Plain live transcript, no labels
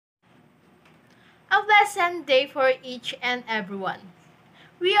A pleasant day for each and everyone.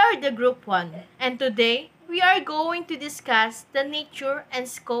 We are the Group 1, and today we are going to discuss the nature and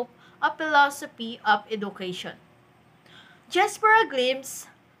scope of philosophy of education. Just for a glimpse,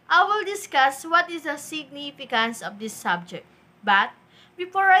 I will discuss what is the significance of this subject. But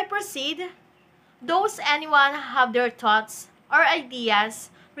before I proceed, does anyone have their thoughts or ideas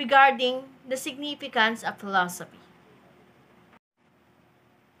regarding the significance of philosophy?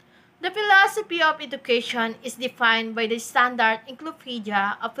 The philosophy of education is defined by the Standard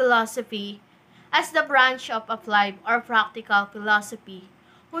Encyclopedia of Philosophy as the branch of applied or practical philosophy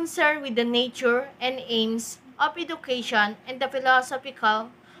concerned with the nature and aims of education and the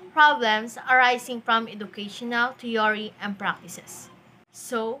philosophical problems arising from educational theory and practices.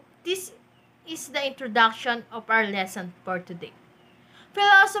 So, this is the introduction of our lesson for today.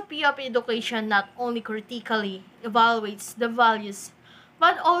 Philosophy of education not only critically evaluates the values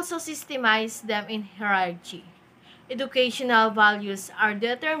but also systemizes them in hierarchy. Educational values are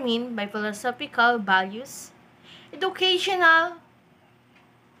determined by philosophical values. Educational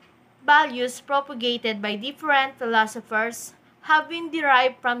values propagated by different philosophers have been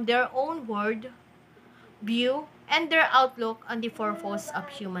derived from their own world view and their outlook on the purpose of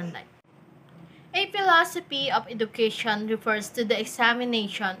human life. A philosophy of education refers to the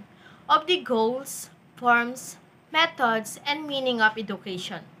examination of the goals, forms, methods, and meaning of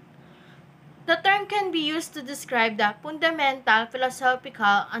education. The term can be used to describe the fundamental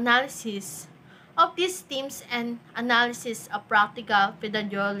philosophical analysis of these themes and analysis of practical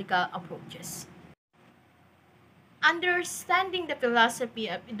pedagogical approaches. Understanding the philosophy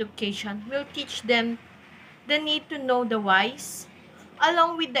of education will teach them the need to know the whys,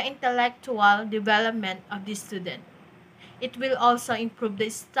 along with the intellectual development of the student. It will also improve the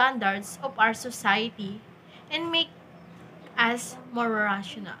standards of our society and make us more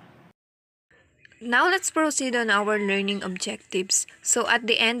rational. Now let's proceed on our learning objectives. So at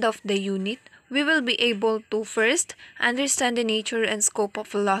the end of the unit, we will be able to first understand the nature and scope of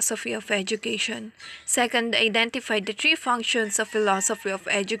philosophy of education. Second, identify the three functions of philosophy of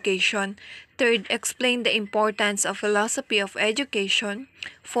education. Third, explain the importance of philosophy of education.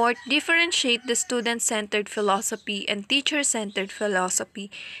 Fourth, differentiate the student-centered philosophy and teacher-centered philosophy.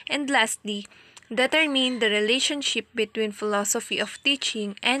 And lastly, determine the relationship between philosophy of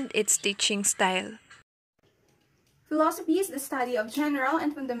teaching and its teaching style. Philosophy is the study of general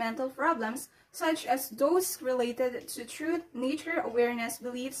and fundamental problems, such as those related to truth, nature, awareness,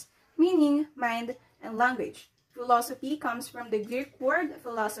 beliefs, meaning, mind, and language. Philosophy comes from the Greek word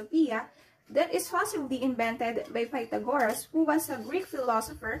philosophia that is possibly invented by Pythagoras, who was a Greek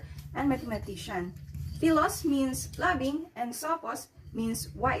philosopher and mathematician. Philos means loving and sophos means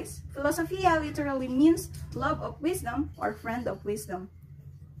wise. Philosophia literally means love of wisdom or friend of wisdom.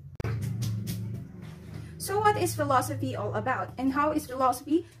 So what is philosophy all about? And how is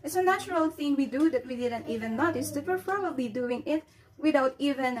philosophy? It's a natural thing we do that we didn't even notice that we're probably doing it without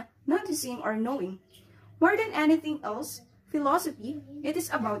even noticing or knowing. More than anything else, philosophy, it is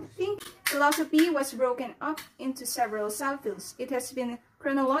about thinking. Philosophy was broken up into several subfields. It has been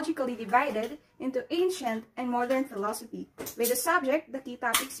chronologically divided into ancient and modern philosophy, with the subject, the key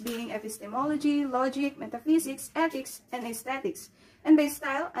topics being epistemology, logic, metaphysics, ethics, and aesthetics, and by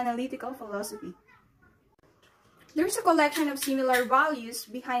style, analytical philosophy. There's a collection of similar values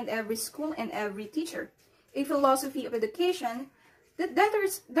behind every school and every teacher. A philosophy of education that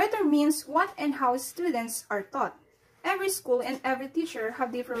determines what and how students are taught. Every school and every teacher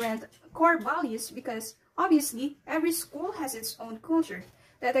have different core values because, obviously, every school has its own culture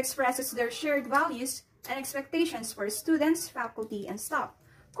that expresses their shared values and expectations for students, faculty, and staff.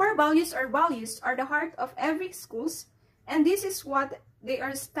 Core values are the heart of every schools, and this is what they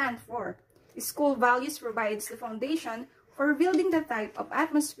are stand for. School values provides the foundation for building the type of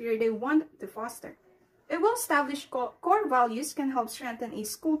atmosphere they want to foster. A well-established core values can help strengthen a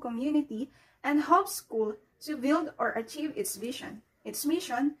school community and help school to build or achieve its vision, its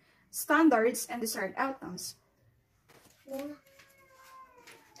mission, standards, and desired outcomes.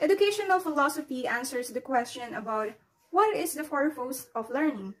 Educational philosophy answers the question about what is the purpose of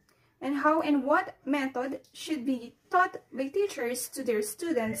learning and how and what method should be taught by teachers to their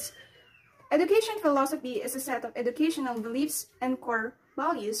students. Education philosophy is a set of educational beliefs and core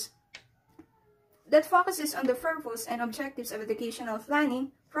values that focuses on the purpose and objectives of educational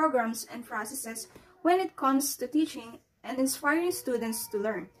planning, programs, and processes when it comes to teaching and inspiring students to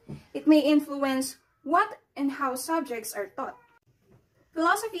learn. It may influence what and how subjects are taught.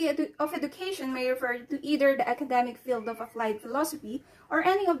 Philosophy of education may refer to either the academic field of applied philosophy or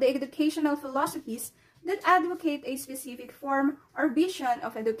any of the educational philosophies that advocate a specific form or vision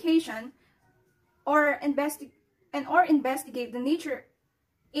of education or investigate the nature,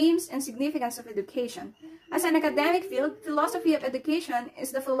 aims, and significance of education. As an academic field, philosophy of education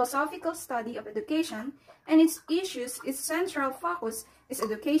is the philosophical study of education, and its issues, its central focus is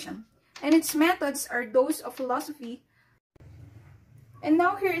education, and its methods are those of philosophy. And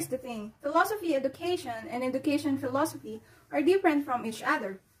now here is the thing. Philosophy education and education philosophy are different from each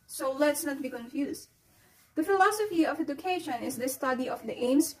other, so let's not be confused. The philosophy of education is the study of the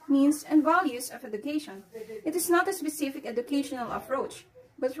aims, means, and values of education. It is not a specific educational approach,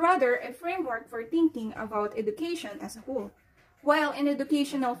 but rather a framework for thinking about education as a whole. While in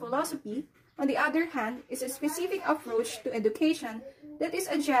educational philosophy, on the other hand, is a specific approach to education that is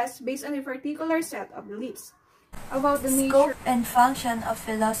adjusted based on a particular set of beliefs about the Scope nature. and function of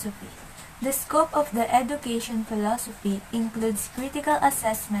philosophy. The scope of the education philosophy includes critical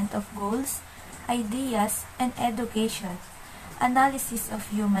assessment of goals, ideas, and education, analysis of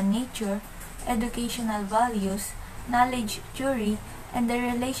human nature, educational values, knowledge theory, and the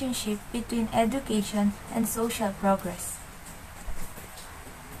relationship between education and social progress.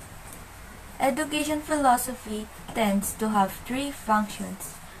 Education philosophy tends to have three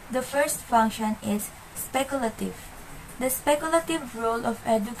functions. The first function is speculative. The speculative role of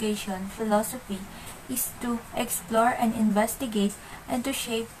education philosophy is to explore and investigate and to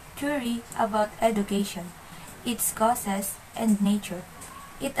shape theory about education, its causes, and nature.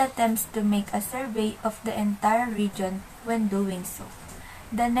 It attempts to make a survey of the entire region when doing so.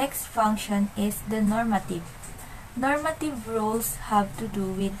 The next function is the normative. Normative roles have to do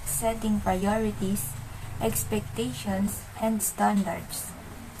with setting priorities, expectations, and standards.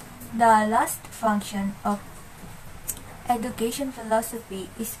 The last function of education philosophy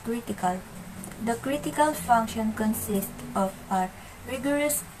is critical. The critical function consists of a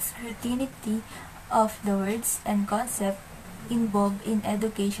rigorous scrutiny of the words and concepts involved in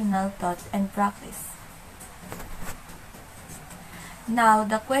educational thought and practice. Now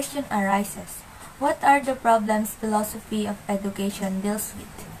the question arises, what are the problems philosophy of education deals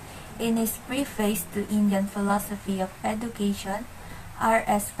with? In his preface to Indian philosophy of education,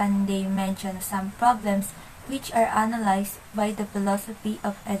 R.S. Pandey mentioned some problems which are analyzed by the philosophy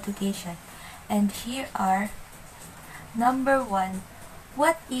of education, and here are: number 1,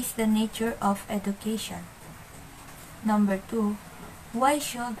 what is the nature of education? Number 2, why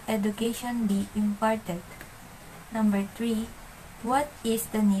should education be imparted? Number 3, what is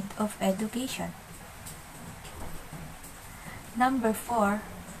the need of education? Number 4,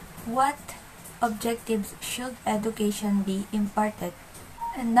 what objectives should education be imparted?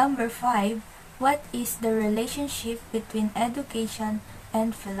 And number 5, what is the relationship between education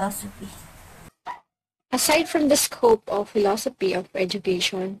and philosophy? Aside from the scope of philosophy of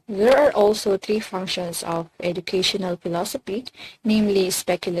education, there are also three functions of educational philosophy, namely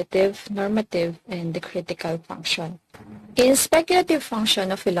speculative, normative, and the critical function. In speculative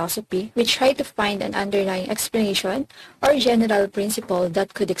function of philosophy, we try to find an underlying explanation or general principle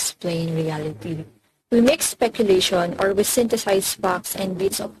that could explain reality. We make speculation or we synthesize facts and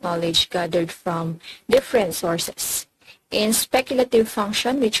bits of knowledge gathered from different sources. In speculative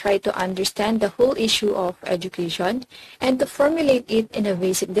function, we try to understand the whole issue of education and to formulate it in a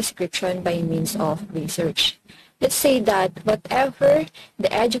basic description by means of research. Let's say that whatever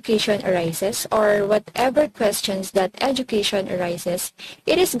the education arises or whatever questions that education arises,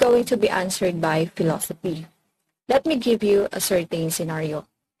 it is going to be answered by philosophy. Let me give you a certain scenario.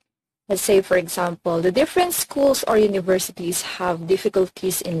 Let's say, for example, the different schools or universities have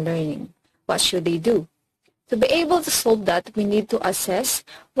difficulties in learning. What should they do? To be able to solve that, we need to assess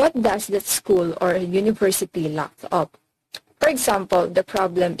what does that school or university lack of. For example, the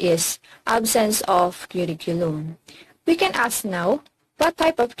problem is absence of curriculum. We can ask now, what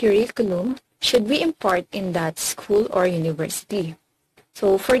type of curriculum should we impart in that school or university?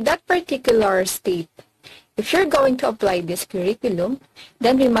 So for that particular state, if you're going to apply this curriculum,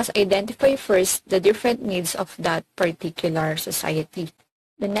 then we must identify first the different needs of that particular society.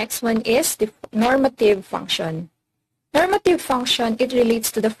 The next one is the normative function. Normative function, it relates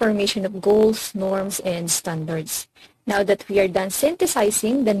to the formation of goals, norms, and standards. Now that we are done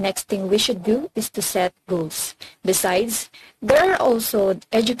synthesizing, the next thing we should do is to set goals. Besides, there are also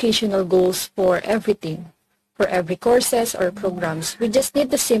educational goals for everything. For every courses or programs, we just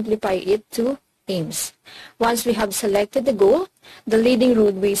need to simplify it to aims. Once we have selected the goal, the leading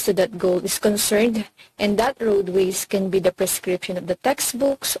roadways to that goal is concerned, and that roadways can be the prescription of the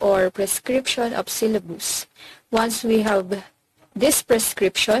textbooks or prescription of syllabus. Once we have this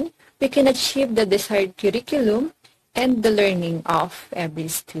prescription, we can achieve the desired curriculum and the learning of every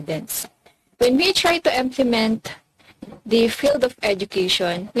student. When we try to implement the field of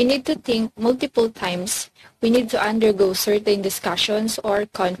education, we need to think multiple times. We need to undergo certain discussions or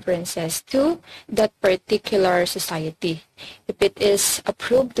conferences to that particular society. If it is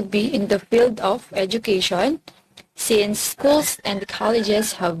approved to be in the field of education, since schools and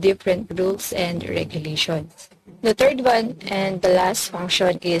colleges have different rules and regulations. The third one and the last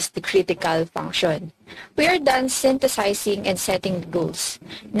function is the critical function. We are done synthesizing and setting the goals.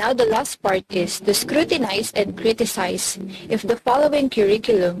 Now the last part is to scrutinize and criticize if the following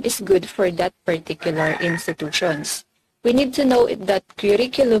curriculum is good for that particular institutions. We need to know if that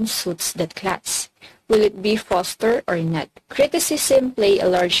curriculum suits that class. Will it be fostered or not? Criticism play a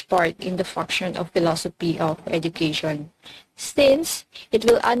large part in the function of philosophy of education, since it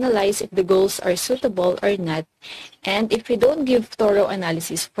will analyze if the goals are suitable or not, and if we don't give thorough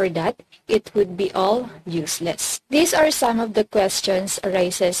analysis for that, it would be all useless. These are some of the questions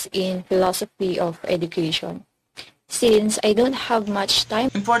arises in philosophy of education. Since I don't have much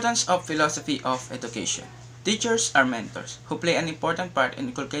time. Importance of philosophy of education. Teachers are mentors who play an important part in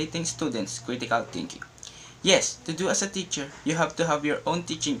inculcating students' critical thinking. Yes, to do as a teacher, you have to have your own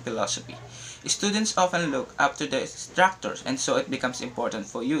teaching philosophy. Students often look up to the instructors, and so it becomes important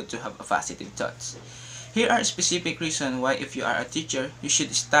for you to have a positive thoughts. Here are specific reasons why if you are a teacher, you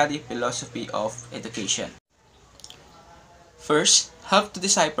should study philosophy of education. First, help to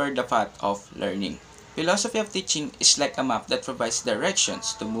decipher the path of learning. Philosophy of teaching is like a map that provides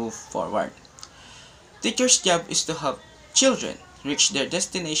directions to move forward. Teacher's job is to help children reach their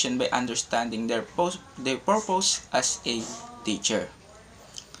destination by understanding their purpose as a teacher.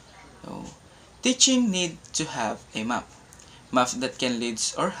 So, teaching needs to have a map. Maps that can lead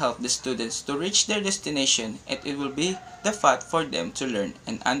or help the students to reach their destination, and it will be the path for them to learn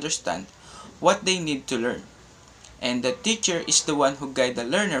and understand what they need to learn. And the teacher is the one who guides the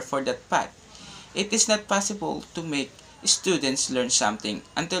learner for that path. It is not possible to make students learn something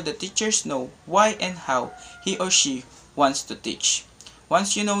until the teachers know why and how he or she wants to teach.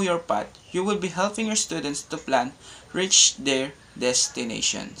 Once you know your path, you will be helping your students to plan, reach their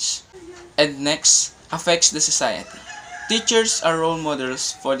destinations. And next, affects the society. Teachers are role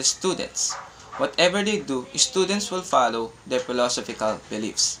models for the students. Whatever they do, students will follow their philosophical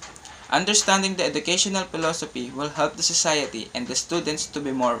beliefs. Understanding the educational philosophy will help the society and the students to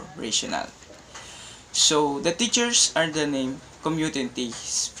be more rational. So, the teachers are the name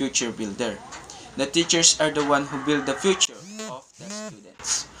community's future builder. The teachers are the one who build the future of the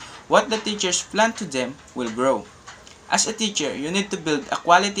students. What the teachers plant to them will grow. As a teacher, you need to build a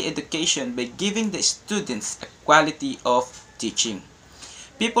quality education by giving the students a quality of teaching.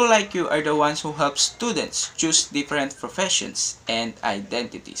 People like you are the ones who help students choose different professions and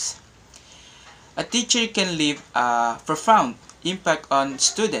identities. A teacher can leave a profound impact on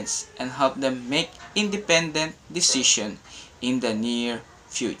students and help them make independent decisions in the near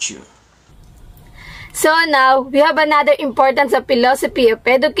future. So now, we have another importance of philosophy of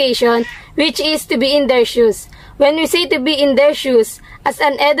education, which is to be in their shoes. When we say to be in their shoes, as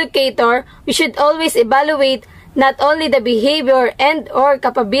an educator, we should always evaluate not only the behavior and or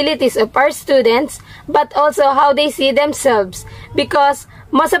capabilities of our students, but also how they see themselves, because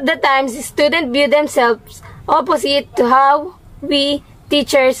most of the times, students view themselves opposite to how we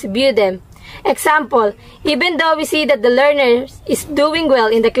teachers view them. Example, even though we see that the learner is doing well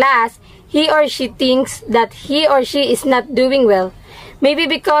in the class, he or she thinks that he or she is not doing well. Maybe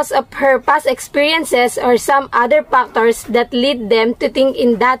because of her past experiences or some other factors that lead them to think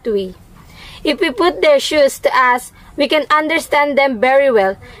in that way. If we put their shoes to us, we can understand them very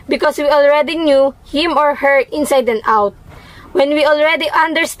well because we already knew him or her inside and out. When we already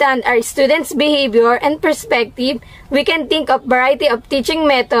understand our students' behavior and perspective, we can think of variety of teaching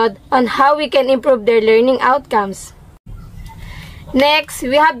method on how we can improve their learning outcomes. Next,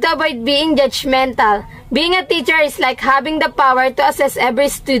 we have to avoid being judgmental. Being a teacher is like having the power to assess every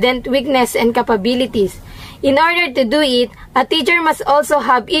student's weakness and capabilities. In order to do it, a teacher must also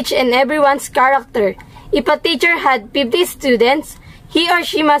have each and everyone's character. If a teacher had 50 students, he or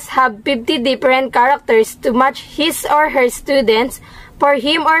she must have 50 different characters to match his or her students for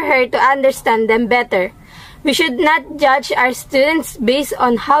him or her to understand them better. We should not judge our students based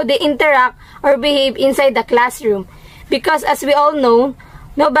on how they interact or behave inside the classroom, because as we all know,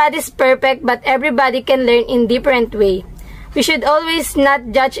 nobody's perfect but everybody can learn in different way. We should always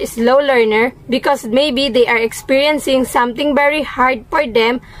not judge a slow learner because maybe they are experiencing something very hard for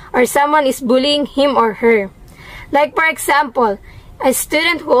them or someone is bullying him or her. Like for example, a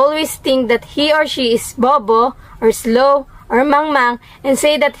student who always think that he or she is bobo or slow or mangmang and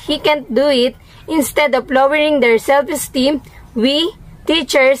say that he can't do it, instead of lowering their self-esteem, we,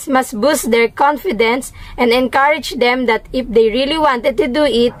 Teachers must boost their confidence and encourage them that if they really wanted to do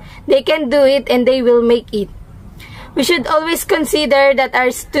it, they can do it and they will make it. We should always consider that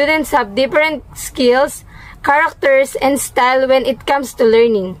our students have different skills, characters, and style when it comes to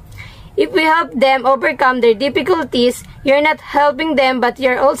learning. If we help them overcome their difficulties, you're not helping them but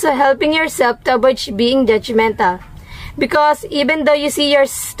you're also helping yourself to avoid being judgmental. Because even though you see your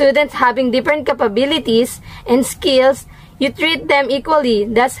students having different capabilities and skills, you treat them equally,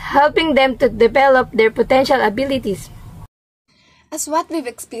 thus helping them to develop their potential abilities. As what we're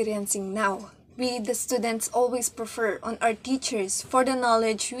experiencing now, we, the students, always prefer on our teachers for the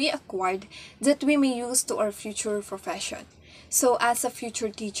knowledge we acquired that we may use to our future profession. So as a future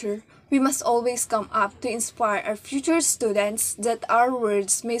teacher, we must always come up to inspire our future students that our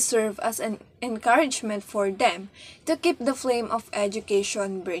words may serve as an encouragement for them to keep the flame of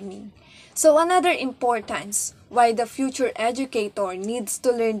education burning. So another importance why the future educator needs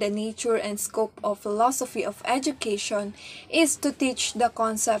to learn the nature and scope of philosophy of education is to teach the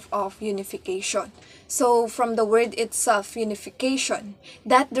concept of unification. So from the word itself, unification,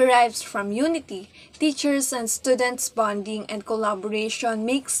 that derives from unity. Teachers and students bonding and collaboration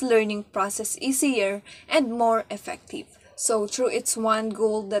makes learning process easier and more effective. So through its one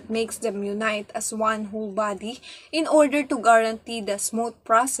goal that makes them unite as one whole body in order to guarantee the smooth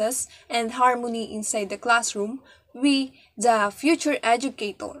process and harmony inside the classroom, we, the future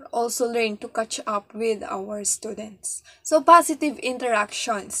educator, also learn to catch up with our students. So positive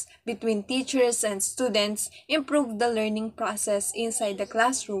interactions between teachers and students improve the learning process inside the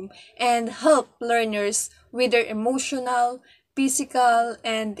classroom and help learners with their emotional, physical,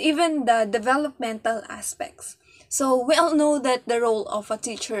 and even the developmental aspects. So we all know that the role of a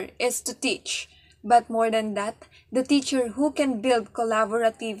teacher is to teach, but more than that, the teacher who can build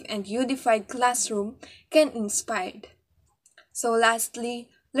collaborative and unified classroom can inspire. So lastly,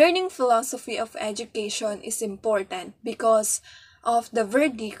 learning philosophy of education is important because of the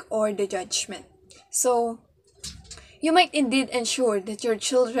verdict or the judgment. So you might indeed ensure that your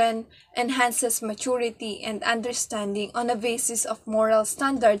children enhances maturity and understanding on a basis of moral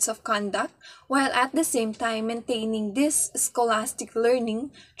standards of conduct, while at the same time maintaining this scholastic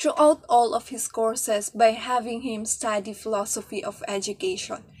learning throughout all of his courses by having him study philosophy of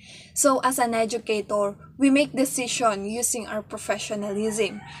education. So as an educator, we make decision using our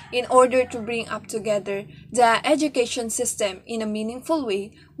professionalism in order to bring up together the education system in a meaningful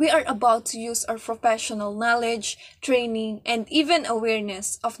way. We are about to use our professional knowledge, training, and even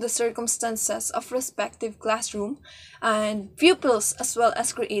awareness of the circumstances of respective classroom and pupils as well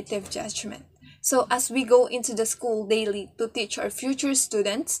as creative judgment. So as we go into the school daily to teach our future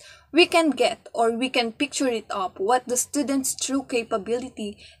students, we can get or we can picture it up what the student's true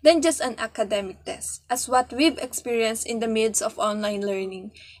capability than just an academic test, as what we've experienced in the midst of online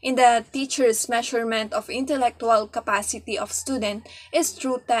learning. In the teacher's measurement of intellectual capacity of student is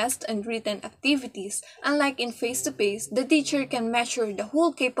through test and written activities. Unlike in face-to-face, the teacher can measure the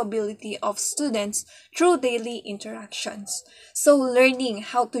whole capability of students through daily interactions. So learning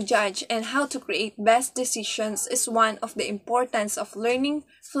how to judge and how to create best decisions is one of the importance of learning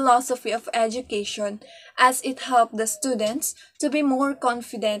philosophy of education, as it helps the students to be more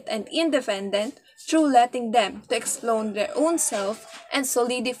confident and independent through letting them to explore their own self and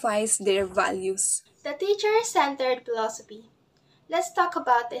solidifies their values. The teacher-centered philosophy. Let's talk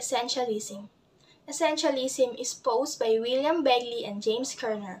about essentialism. Essentialism is posed by William Begley and James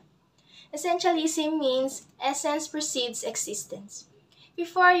Kerner. Essentialism means essence precedes existence.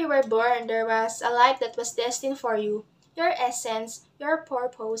 Before you were born, there was a life that was destined for you. Your essence, your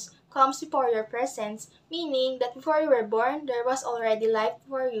purpose, comes before your presence, meaning that before you were born, there was already life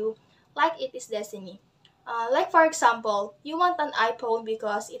for you, like it is destiny. Like for example, you want an iPhone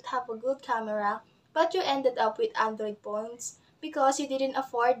because it have a good camera, but you ended up with Android phones because you didn't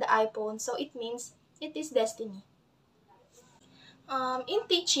afford the iPhone, so it means it is destiny. In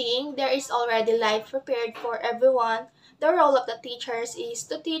teaching, there is already life prepared for everyone. The role of the teachers is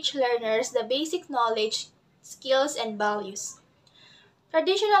to teach learners the basic knowledge, skills, and values.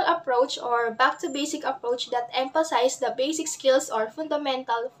 Traditional approach or back to basic approach that emphasize the basic skills or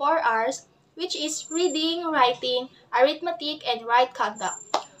fundamental 4 R's, which is reading, writing, arithmetic, and right conduct.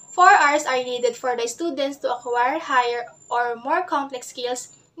 4 R's are needed for the students to acquire higher or more complex skills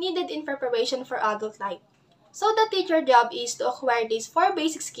needed in preparation for adult life. So the teacher job is to acquire these 4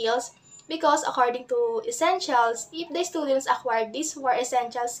 basic skills because according to essentials, if the students acquire these 4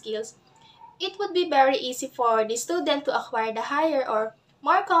 essential skills, it would be very easy for the student to acquire the higher or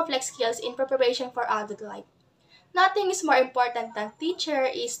more complex skills in preparation for adult life. Nothing is more important than teacher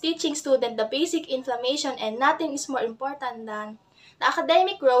is teaching student the basic information, and nothing is more important than the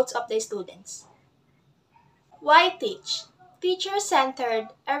academic growth of the students. Why teach? Teacher-centered,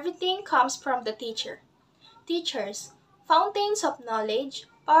 everything comes from the teacher. Teachers, fountains of knowledge,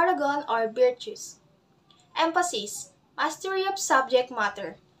 paragon or virtues. Emphasis, mastery of subject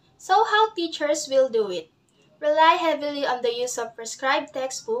matter. So how teachers will do it? Rely heavily on the use of prescribed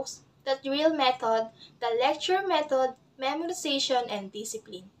textbooks, the drill method, the lecture method, memorization, and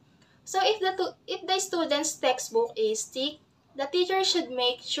discipline. So if the student's textbook is thick, the teacher should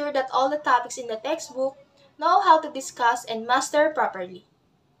make sure that all the topics in the textbook know how to discuss and master properly.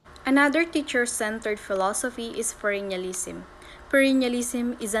 Another teacher-centered philosophy is perennialism.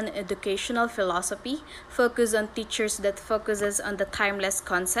 Perennialism is an educational philosophy focused on teachers that focuses on the timeless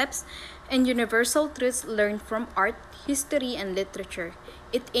concepts and universal truths learned from art, history, and literature.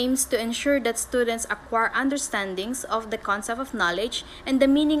 It aims to ensure that students acquire understandings of the concept of knowledge and the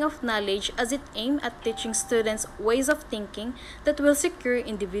meaning of knowledge, as it aims at teaching students ways of thinking that will secure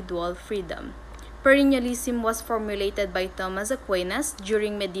individual freedom. Perennialism was formulated by Thomas Aquinas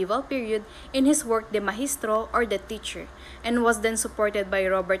during medieval period in his work De Magistro, or The Teacher, and was then supported by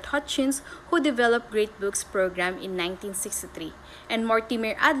Robert Hutchins, who developed Great Books program in 1963, and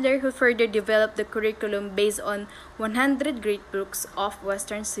Mortimer Adler, who further developed the curriculum based on 100 Great Books of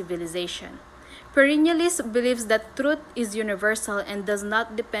Western civilization. Perennialist believes that truth is universal and does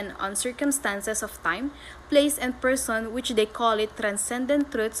not depend on circumstances of time, place, and person, which they call it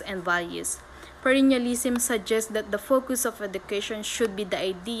transcendent truths and values. Perennialism suggests that the focus of education should be the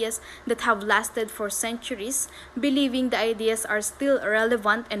ideas that have lasted for centuries, believing the ideas are still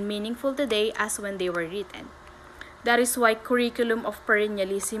relevant and meaningful today as when they were written. That is why curriculum of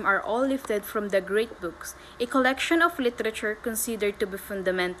perennialism are all lifted from the Great Books, a collection of literature considered to be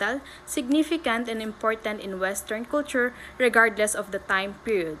fundamental, significant, and important in Western culture regardless of the time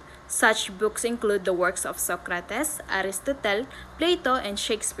period. Such books include the works of Socrates, Aristotle, Plato, and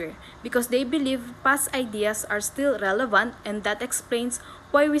Shakespeare, because they believe past ideas are still relevant, and that explains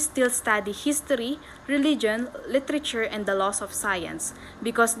why we still study history, religion, literature, and the laws of science,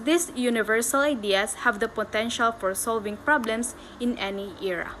 because these universal ideas have the potential for solving problems in any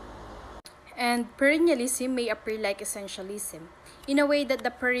era. And perennialism may appear like essentialism, in a way that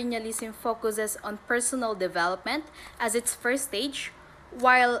the perennialism focuses on personal development as its first stage,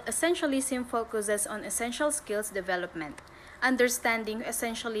 while essentialism focuses on essential skills development. Understanding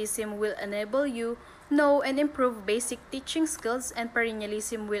essentialism will enable you know and improve basic teaching skills, and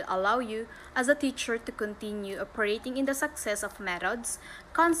perennialism will allow you as a teacher to continue operating in the success of methods,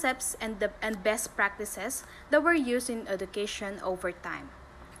 concepts, and best practices that were used in education over time.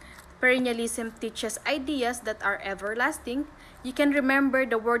 Perennialism teaches ideas that are everlasting. You can remember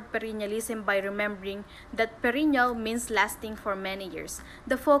the word perennialism by remembering that perennial means lasting for many years.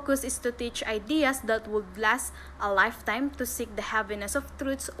 The focus is to teach ideas that would last a lifetime, to seek the heaviness of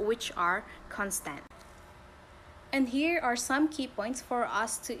truths which are constant. And here are some key points for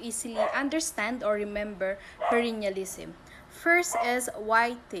us to easily understand or remember perennialism. First is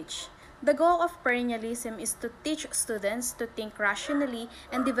why teach. The goal of perennialism is to teach students to think rationally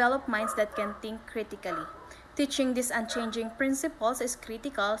and develop minds that can think critically. Teaching these unchanging principles is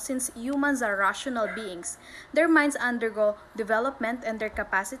critical since humans are rational beings. Their minds undergo development, and their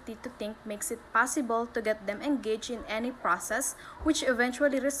capacity to think makes it possible to get them engaged in any process, which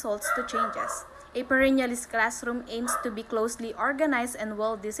eventually results to changes. A perennialist classroom aims to be closely organized and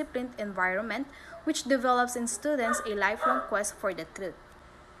well-disciplined environment, which develops in students a lifelong quest for the truth.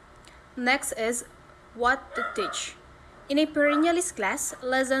 Next is what to teach. In a perennialist class,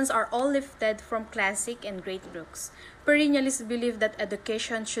 lessons are all lifted from classic and great books. Perennialists believe that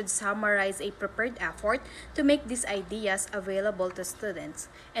education should summarize a prepared effort to make these ideas available to students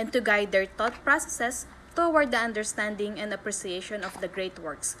and to guide their thought processes toward the understanding and appreciation of the great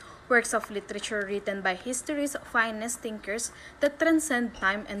works of literature written by history's finest thinkers that transcend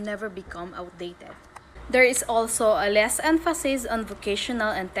time and never become outdated. There is also a less emphasis on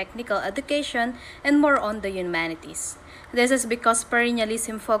vocational and technical education and more on the humanities. This is because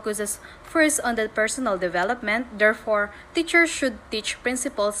perennialism focuses first on the personal development. Therefore, teachers should teach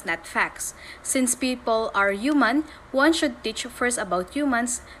principles, not facts. Since people are human, one should teach first about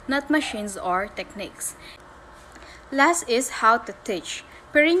humans, not machines or techniques. Last is how to teach.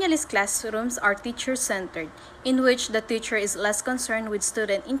 Perennialist classrooms are teacher-centered, in which the teacher is less concerned with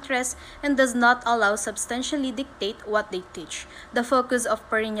student interest and does not allow substantially dictate what they teach. The focus of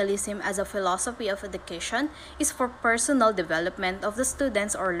perennialism as a philosophy of education is for personal development of the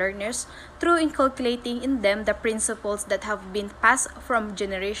students or learners through inculcating in them the principles that have been passed from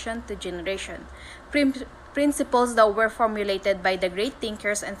generation to generation. principles that were formulated by the great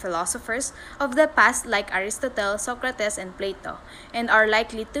thinkers and philosophers of the past like Aristotle, Socrates, and Plato, and are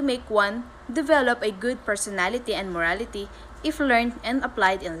likely to make one develop a good personality and morality if learned and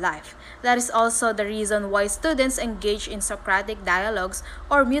applied in life. That is also the reason why students engage in Socratic dialogues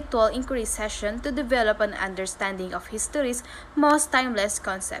or mutual inquiry session to develop an understanding of history's most timeless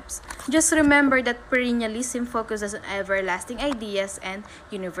concepts. Just remember that perennialism focuses on everlasting ideas and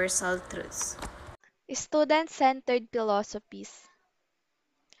universal truths. Student-centered philosophies.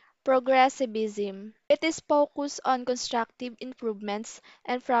 Progressivism. It is focused on constructive improvements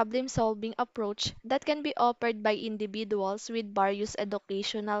and problem-solving approach that can be offered by individuals with various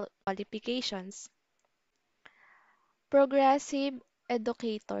educational qualifications. Progressive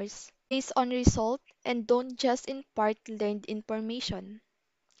educators based on result and don't just impart learned information.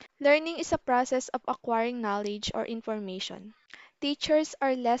 Learning is a process of acquiring knowledge or information. Teachers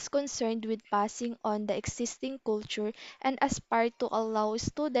are less concerned with passing on the existing culture and aspire to allow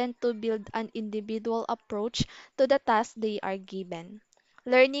students to build an individual approach to the task they are given.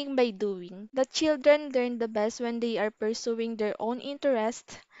 Learning by doing. The children learn the best when they are pursuing their own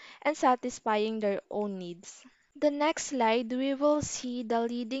interests and satisfying their own needs. The next slide, we will see the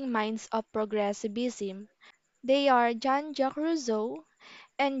leading minds of progressivism. They are Jean-Jacques Rousseau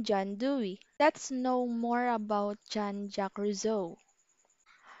and John Dewey. Let's know more about Jean-Jacques Rousseau.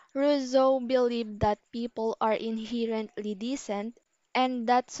 Rousseau believed that people are inherently decent and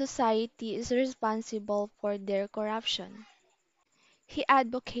that society is responsible for their corruption. He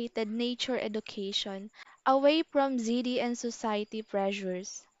advocated nature education away from city and society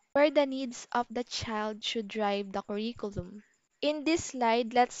pressures, where the needs of the child should drive the curriculum. In this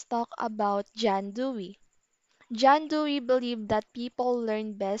slide, let's talk about John Dewey. John Dewey believed that people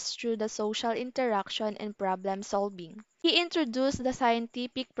learn best through the social interaction and problem solving. He introduced the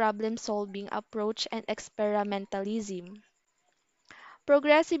scientific problem solving approach and experimentalism.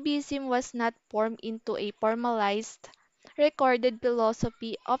 Progressivism was not formed into a formalized, recorded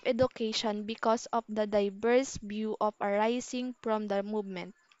philosophy of education because of the diverse view of arising from the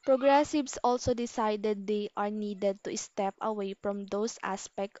movement. Progressives also decided they are needed to step away from those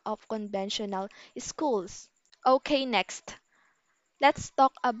aspects of conventional schools. Okay, next. Let's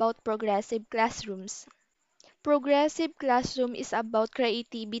talk about progressive classrooms. Progressive classroom is about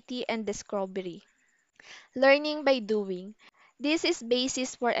creativity and discovery. Learning by doing. This is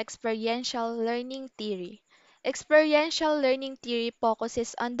basis for experiential learning theory. Experiential learning theory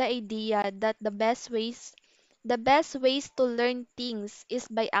focuses on the idea that the best ways to learn things is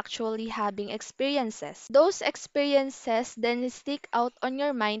by actually having experiences. Those experiences then stick out on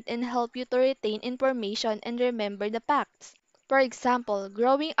your mind and help you to retain information and remember the facts. For example,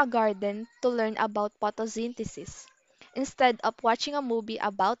 growing a garden to learn about photosynthesis instead of watching a movie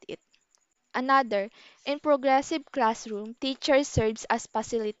about it. Another, in progressive classroom, teacher serves as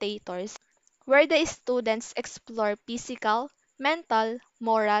facilitators, where the students explore physical, mental,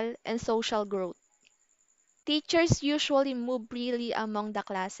 moral, and social growth. Teachers usually move freely among the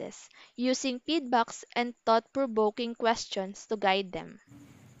classes, using feedbacks and thought-provoking questions to guide them.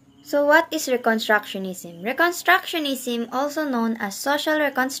 So what is Reconstructionism? Reconstructionism, also known as social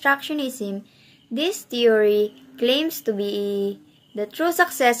reconstructionism, this theory claims to be the true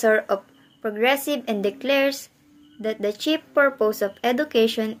successor of progressive and declares that the chief purpose of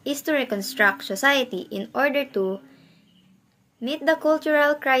education is to reconstruct society in order to meet the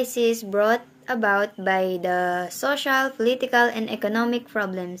cultural crisis brought about by the social, political, and economic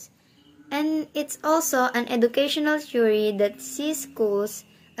problems. And it's also an educational theory that sees schools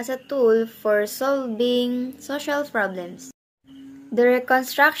as a tool for solving social problems. The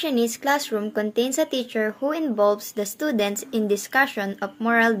Reconstructionist classroom contains a teacher who involves the students in discussion of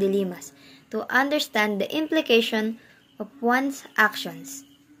moral dilemmas to understand the implication of one's actions.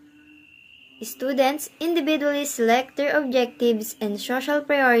 Students individually select their objectives and social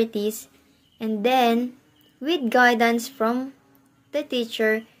priorities, and then, with guidance from the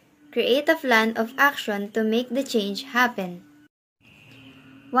teacher, create a plan of action to make the change happen.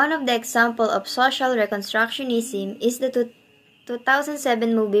 One of the examples of social reconstructionism is the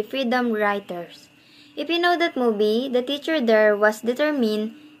 2007 movie Freedom Writers. If you know that movie, the teacher there was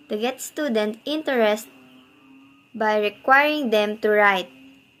determined to get student interest by requiring them to write.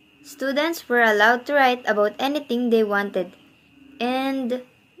 Students were allowed to write about anything they wanted and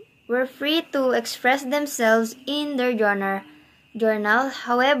were free to express themselves in their journal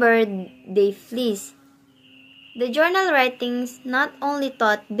however they please. The journal writings not only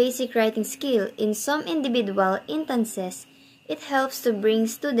taught basic writing skill, in some individual instances, it helps to bring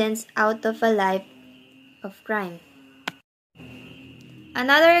students out of a life of crime.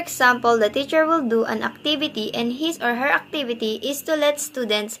 Another example, the teacher will do an activity and his or her activity is to let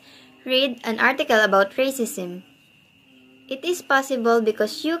students read an article about racism. It is possible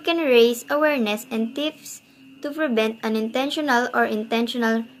because you can raise awareness and tips to prevent unintentional or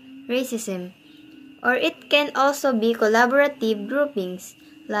intentional racism. Or it can also be collaborative groupings,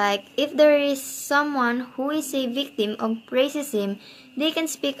 like if there is someone who is a victim of racism, they can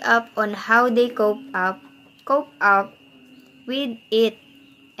speak up on how they cope up with it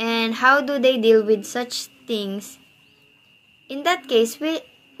and how do they deal with such things. In that case, we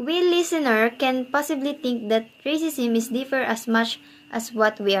listener can possibly think that racism is differ as much as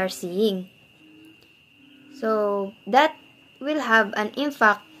what we are seeing. So that will have an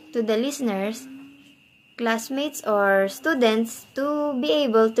impact to the listeners, classmates, or students to be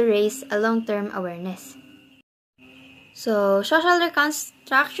able to raise a long-term awareness. So, social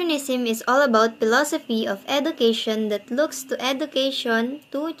reconstructionism is all about philosophy of education that looks to education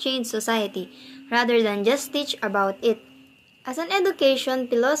to change society rather than just teach about it. As an education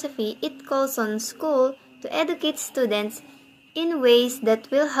philosophy, it calls on school to educate students in ways that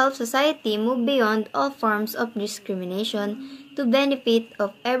will help society move beyond all forms of discrimination to benefit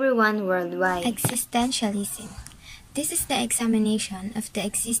of everyone worldwide. Existentialism. This is the examination of the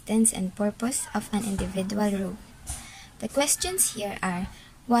existence and purpose of an individual group. The questions here are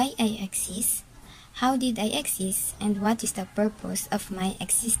why I exist, how did I exist, and what is the purpose of my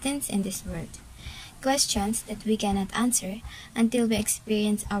existence in this world. Questions that we cannot answer until we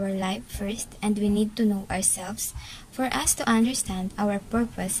experience our life first, and we need to know ourselves for us to understand our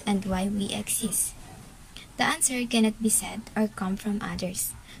purpose and why we exist. The answer cannot be said or come from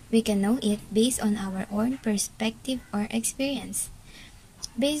others. We can know it based on our own perspective or experience.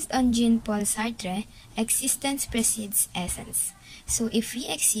 Based on Jean-Paul Sartre, existence precedes essence. So if we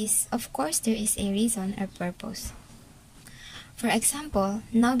exist, of course there is a reason or purpose. For example,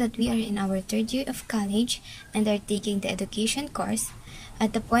 now that we are in our third year of college and are taking the education course,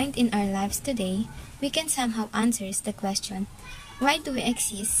 at the point in our lives today, we can somehow answer the question, why do we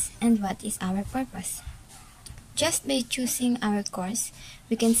exist and what is our purpose? Just by choosing our course,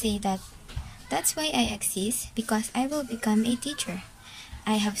 we can say that that's why I exist because I will become a teacher.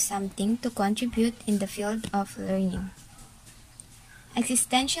 I have something to contribute in the field of learning.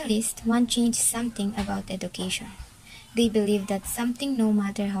 Existentialists want to change something about education. They believe that something, no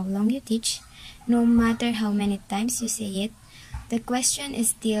matter how long you teach, no matter how many times you say it, the question is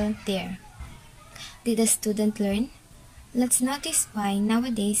still there. Did the student learn? Let's notice why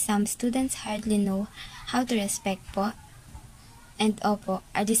nowadays some students hardly know how to respect po and opo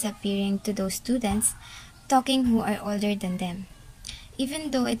are disappearing to those students talking who are older than them,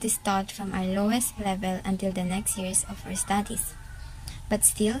 even though it is taught from our lowest level until the next years of our studies. But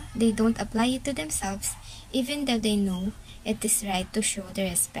still, they don't apply it to themselves, even though they know it is right to show the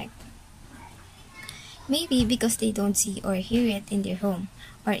respect. Maybe because they don't see or hear it in their home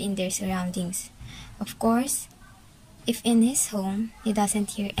or in their surroundings. Of course, if in his home he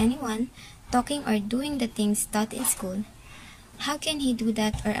doesn't hear anyone talking or doing the things taught in school, how can he do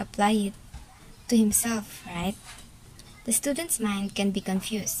that or apply it to himself, right? The student's mind can be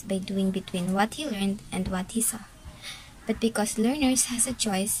confused by doing between what he learned and what he saw. But because learners has a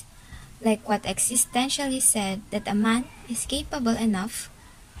choice, like what existentially said that a man is capable enough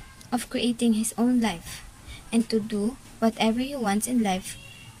of creating his own life and to do whatever he wants in life,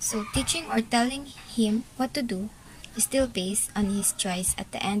 so teaching or telling him what to do is still based on his choice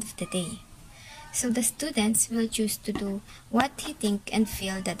at the end of the day. So the students will choose to do what he think and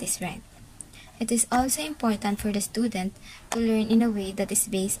feel that is right. It is also important for the student to learn in a way that is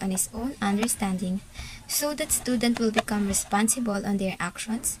based on his own understanding, so that student will become responsible on their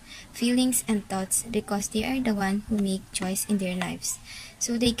actions, feelings, and thoughts because they are the one who make choice in their lives,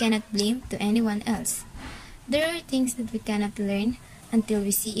 so they cannot blame to anyone else. There are things that we cannot learn until we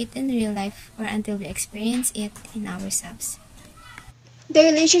see it in real life or until we experience it in ourselves. The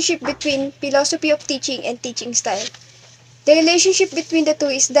relationship between philosophy of teaching and teaching style. The relationship between the two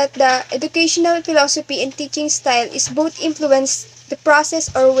is that the educational philosophy and teaching style is both influence the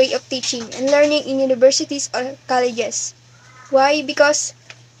process or way of teaching and learning in universities or colleges. Why? Because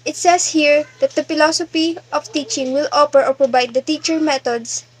it says here that the philosophy of teaching will offer or provide the teacher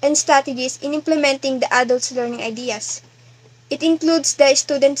methods and strategies in implementing the adult's learning ideas. It includes the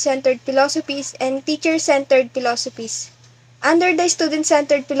student-centered philosophies and teacher-centered philosophies. Under the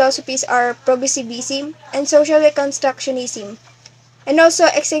student-centered philosophies are progressivism and social reconstructionism, and also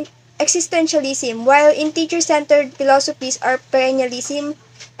existentialism, while in teacher-centered philosophies are perennialism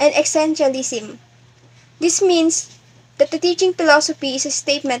and essentialism. This means that the teaching philosophy is a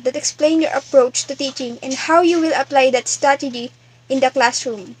statement that explains your approach to teaching and how you will apply that strategy in the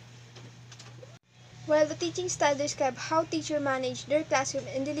classroom, while the teaching style describes how teachers manage their classroom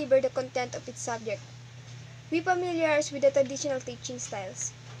and deliver the content of its subject. We familiarize with the traditional teaching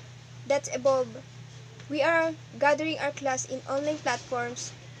styles that's evolved. We are gathering our class in online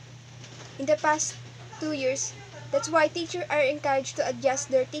platforms in the past 2 years. That's why teachers are encouraged to adjust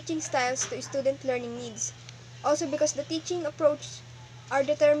their teaching styles to student learning needs. Also because the teaching approach are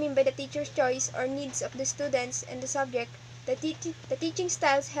determined by the teacher's choice or needs of the students and the subject, the teaching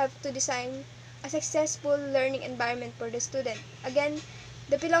styles help to design a successful learning environment for the student. Again,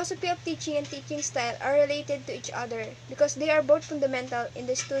 the philosophy of teaching and teaching style are related to each other because they are both fundamental in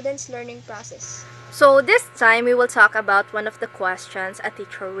the student's learning process. So this time we will talk about one of the questions a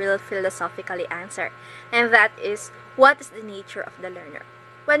teacher will philosophically answer, and that is, what is the nature of the learner?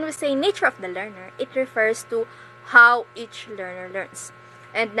 When we say nature of the learner, it refers to how each learner learns.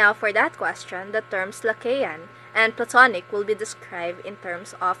 And now for that question, the terms Lacaean and Platonic will be described in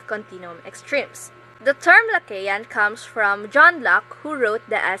terms of continuum extremes. The term Lacaean comes from John Locke, who wrote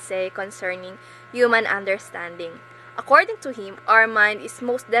the essay concerning human understanding. According to him, our mind is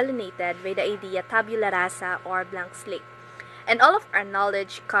most delineated by the idea tabula rasa or blank slate, and all of our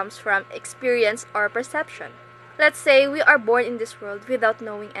knowledge comes from experience or perception. Let's say we are born in this world without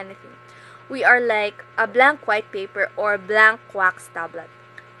knowing anything. We are like a blank white paper or blank wax tablet,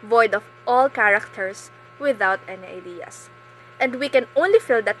 void of all characters, without any ideas. And we can only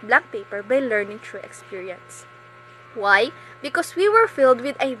fill that blank paper by learning through experience. Why? Because we were filled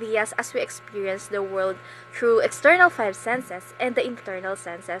with ideas as we experienced the world through external five senses and the internal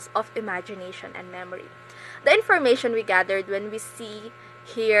senses of imagination and memory. The information we gathered when we see,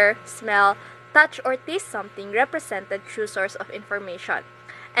 hear, smell, touch, or taste something represented true source of information.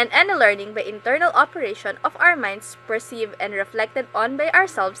 And any learning by internal operation of our minds perceived and reflected on by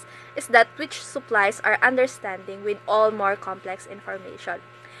ourselves is that which supplies our understanding with all more complex information.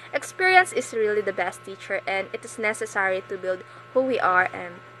 Experience is really the best teacher, and it is necessary to build who we are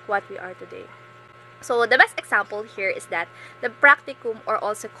and what we are today. So the best example here is that the practicum, or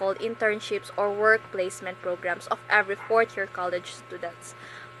also called internships or work placement programs of every fourth-year college students.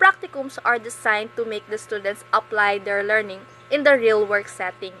 Practicums are designed to make the students apply their learning in the real work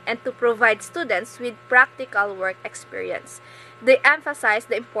setting and to provide students with practical work experience. They emphasize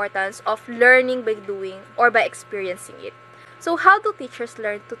the importance of learning by doing or by experiencing it. So how do teachers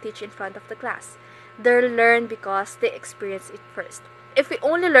learn to teach in front of the class? They learn because they experience it first. If we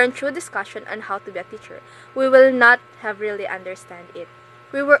only learn through discussion on how to be a teacher, we will not have really understand it.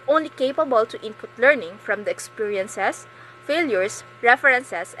 We were only capable to input learning from the experiences, failures,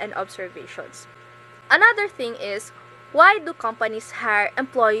 references, and observations. Another thing is, why do companies hire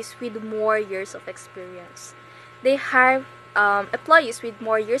employees with more years of experience? They hire employees with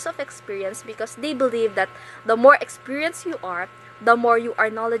more years of experience because they believe that the more experienced you are, the more you are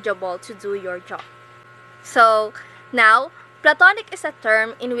knowledgeable to do your job. So now, Platonic is a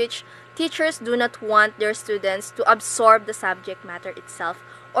term in which teachers do not want their students to absorb the subject matter itself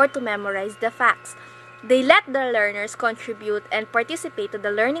or to memorize the facts. They let the learners contribute and participate to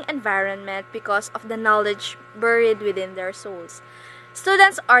the learning environment because of the knowledge buried within their souls.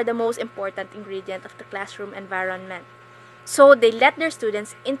 Students are the most important ingredient of the classroom environment. So they let their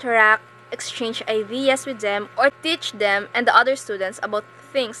students interact, exchange ideas with them, or teach them and the other students about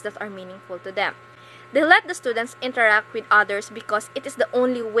things that are meaningful to them. They let the students interact with others because it is the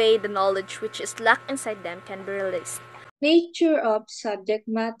only way the knowledge which is locked inside them can be released. Nature of subject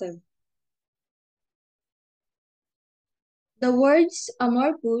matter. The words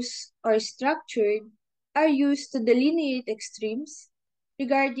amorphous or structured are used to delineate extremes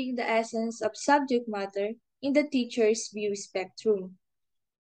regarding the essence of subject matter in the teacher's view spectrum.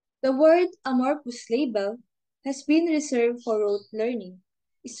 The word amorphous label has been reserved for rote learning,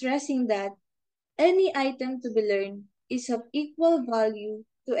 stressing that any item to be learned is of equal value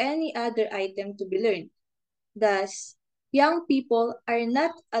to any other item to be learned. Thus, young people are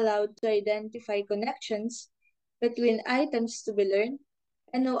not allowed to identify connections between items to be learned,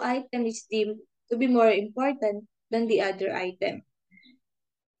 and no item is deemed to be more important than the other item.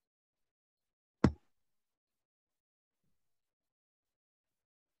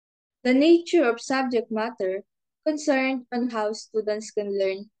 The nature of subject matter concerned on how students can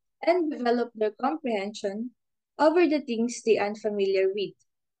learn and develop their comprehension over the things they are unfamiliar with,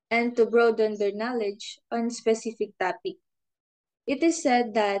 and to broaden their knowledge on specific topic. It is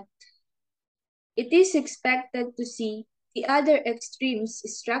said that it is expected to see the other extremes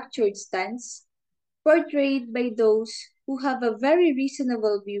structured stance portrayed by those who have a very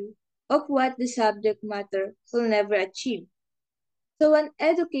reasonable view of what the subject matter will never achieve. So an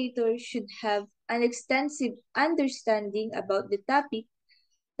educator should have an extensive understanding about the topic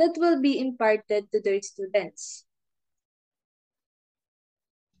that will be imparted to their students.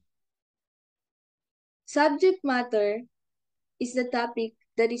 Subject matter is the topic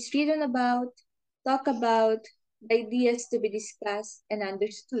that is written about, talked about, the ideas to be discussed and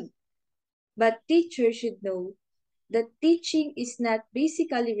understood. But teachers should know that teaching is not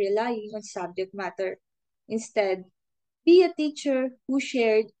basically relying on subject matter. Instead, be a teacher who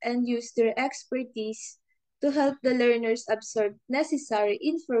shared and used their expertise to help the learners absorb necessary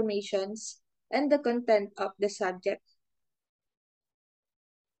informations and the content of the subject.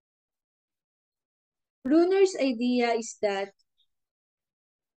 Bruner's idea is that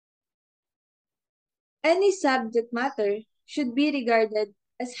any subject matter should be regarded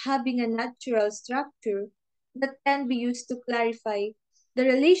as having a natural structure that can be used to clarify the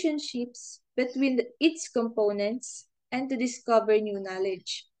relationships between its components and to discover new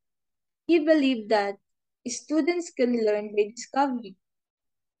knowledge. He believed that students can learn by discovery.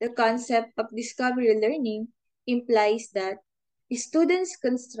 The concept of discovery learning implies that students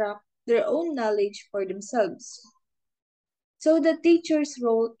construct their own knowledge for themselves. So the teacher's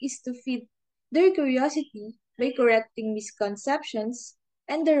role is to feed their curiosity by correcting misconceptions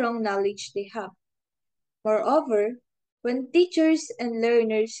and the wrong knowledge they have. Moreover, when teachers and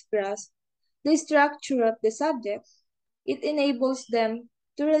learners grasp the structure of the subject, it enables them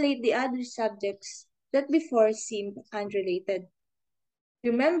to relate the other subjects that before seemed unrelated.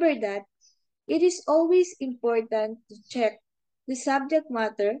 Remember that it is always important to check the subject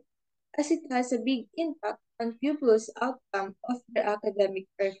matter as it has a big impact on pupils' outcome of their academic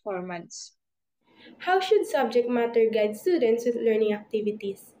performance. How should subject matter guide students with learning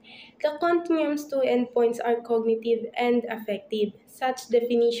activities? The continuum's two endpoints are cognitive and affective. Such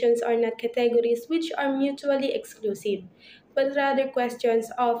definitions are not categories which are mutually exclusive, but rather questions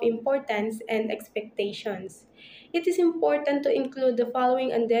of importance and expectations. It is important to include the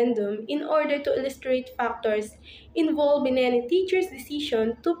following addendum in order to illustrate factors involved in any teacher's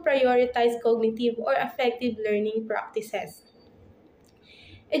decision to prioritize cognitive or affective learning practices.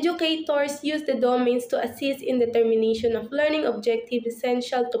 Educators use the domains to assist in determination of learning objectives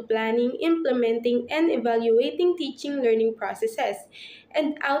essential to planning, implementing, and evaluating teaching learning processes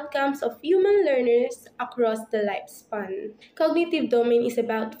and outcomes of human learners across the lifespan. Cognitive domain is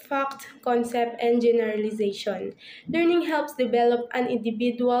about fact, concept, and generalization. Learning helps develop an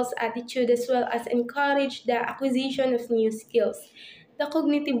individual's attitude as well as encourage the acquisition of new skills. The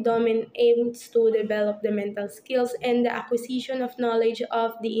cognitive domain aims to develop the mental skills and the acquisition of knowledge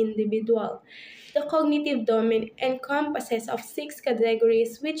of the individual. The cognitive domain encompasses of 6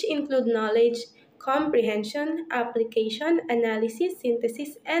 categories which include knowledge, comprehension, application, analysis,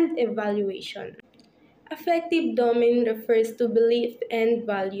 synthesis, and evaluation. Affective domain refers to belief and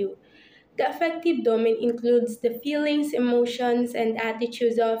value. The affective domain includes the feelings, emotions, and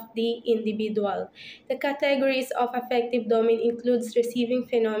attitudes of the individual. The categories of affective domain includes receiving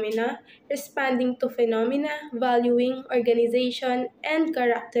phenomena, responding to phenomena, valuing, organization, and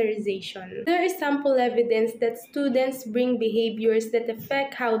characterization. There is sample evidence that students bring behaviors that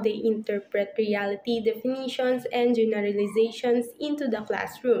affect how they interpret reality, definitions, and generalizations into the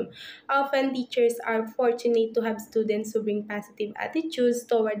classroom. Often, teachers are fortunate to have students who bring positive attitudes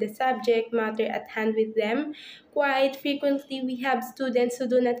toward the subject matter at hand with them. Quite frequently, we have students who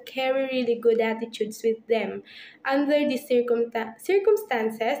do not carry really good attitudes with them. Under these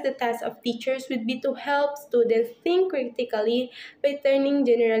circumstances, the task of teachers would be to help students think critically by turning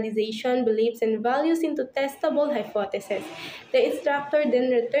generalization, beliefs, and values into testable hypotheses. The instructor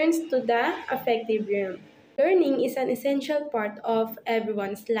then returns to the affective realm. Learning is an essential part of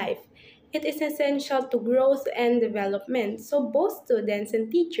everyone's life. It is essential to growth and development, so both students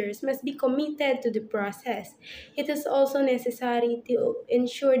and teachers must be committed to the process. It is also necessary to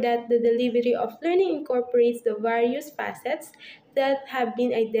ensure that the delivery of learning incorporates the various facets that have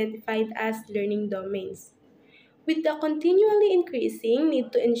been identified as learning domains. With the continually increasing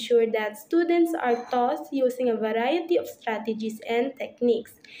need to ensure that students are taught using a variety of strategies and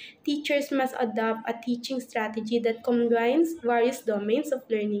techniques, teachers must adopt a teaching strategy that combines various domains of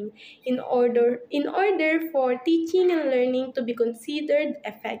learning in order for teaching and learning to be considered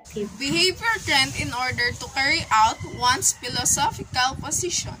effective. Behavior trend in order to carry out one's philosophical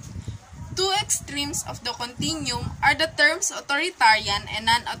position. Two extremes of the continuum are the terms authoritarian and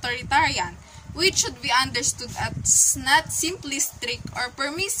non-authoritarian, which should be understood as not simply strict or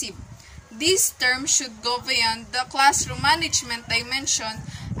permissive. These terms should go beyond the classroom management dimension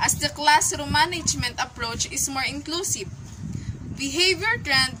as the classroom management approach is more inclusive. Behavior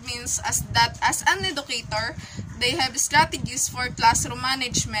trend means that as an educator, they have strategies for classroom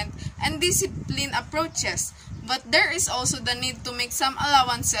management and discipline approaches, but there is also the need to make some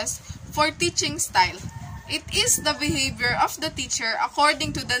allowances for teaching style. It is the behavior of the teacher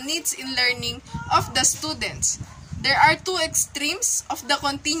according to the needs in learning of the students. There are two extremes of the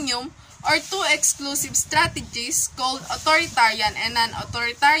continuum or two exclusive strategies called authoritarian and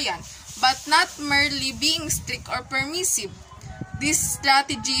non-authoritarian, but not merely being strict or permissive. These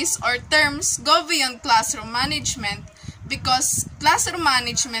strategies or terms go beyond classroom management because classroom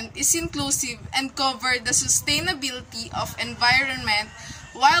management is inclusive and cover the sustainability of environment,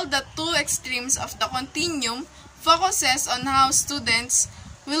 while the two extremes of the continuum focuses on how students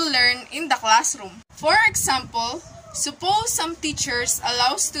will learn in the classroom. For example, suppose some teachers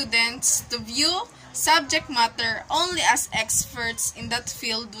allow students to view subject matter only as experts in that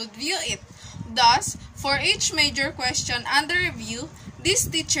field would view it. Thus, for each major question under review, these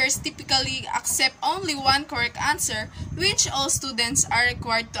teachers typically accept only one correct answer, which all students are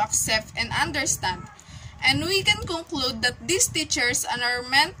required to accept and understand. And we can conclude that these teachers are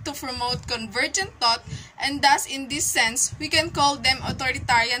meant to promote convergent thought, and thus in this sense, we can call them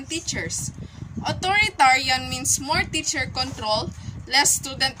authoritarian teachers. Authoritarian means more teacher control, less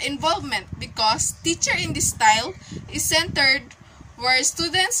student involvement, because teacher in this style is centered where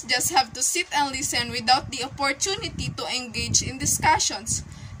students just have to sit and listen without the opportunity to engage in discussions.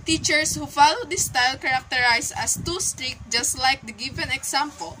 Teachers who follow this style characterized as too strict, just like the given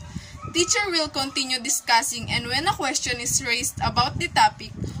example. Teacher will continue discussing, and when a question is raised about the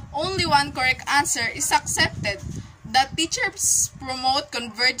topic, only one correct answer is accepted. That teachers promote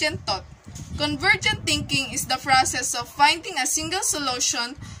convergent thought. Convergent thinking is the process of finding a single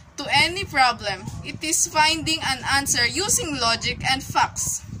solution to any problem. It is finding an answer using logic and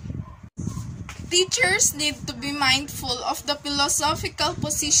facts. Teachers need to be mindful of the philosophical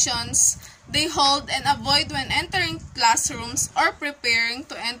positions they hold and avoid when entering classrooms or preparing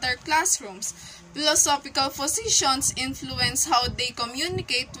to enter classrooms. Philosophical positions influence how they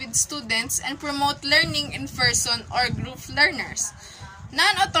communicate with students and promote learning in person or group learners.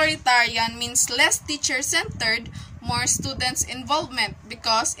 Non-authoritarian means less teacher-centered, more students' involvement,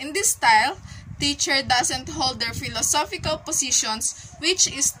 because in this style, teacher doesn't hold their philosophical positions, which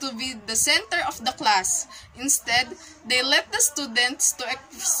is to be the center of the class. Instead, they let the students to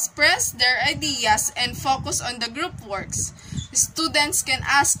express their ideas and focus on the group works. Students can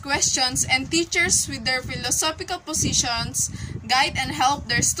ask questions, and teachers with their philosophical positions guide and help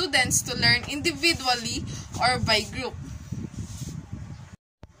their students to learn individually or by group.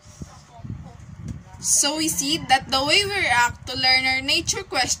 So we see that the way we react to learner nature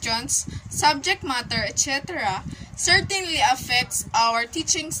questions, subject matter, etc. certainly affects our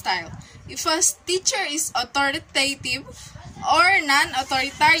teaching style. If a teacher is authoritative or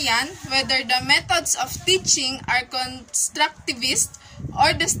non-authoritarian, whether the methods of teaching are constructivist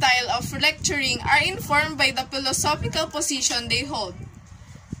or the style of lecturing are informed by the philosophical position they hold.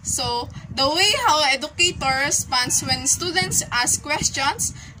 So, the way how educator responds when students ask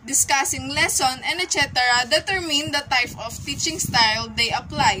questions, discussing lesson, and etc. determine the type of teaching style they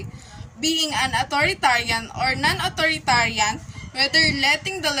apply. Being an authoritarian or non-authoritarian, whether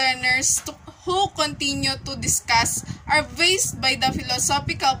letting the learners who continue to discuss are based by the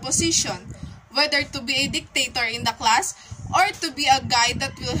philosophical position, whether to be a dictator in the class or to be a guide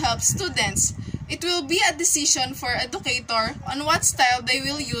that will help students. It will be a decision for educator on what style they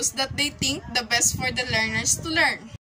will use that they think the best for the learners to learn.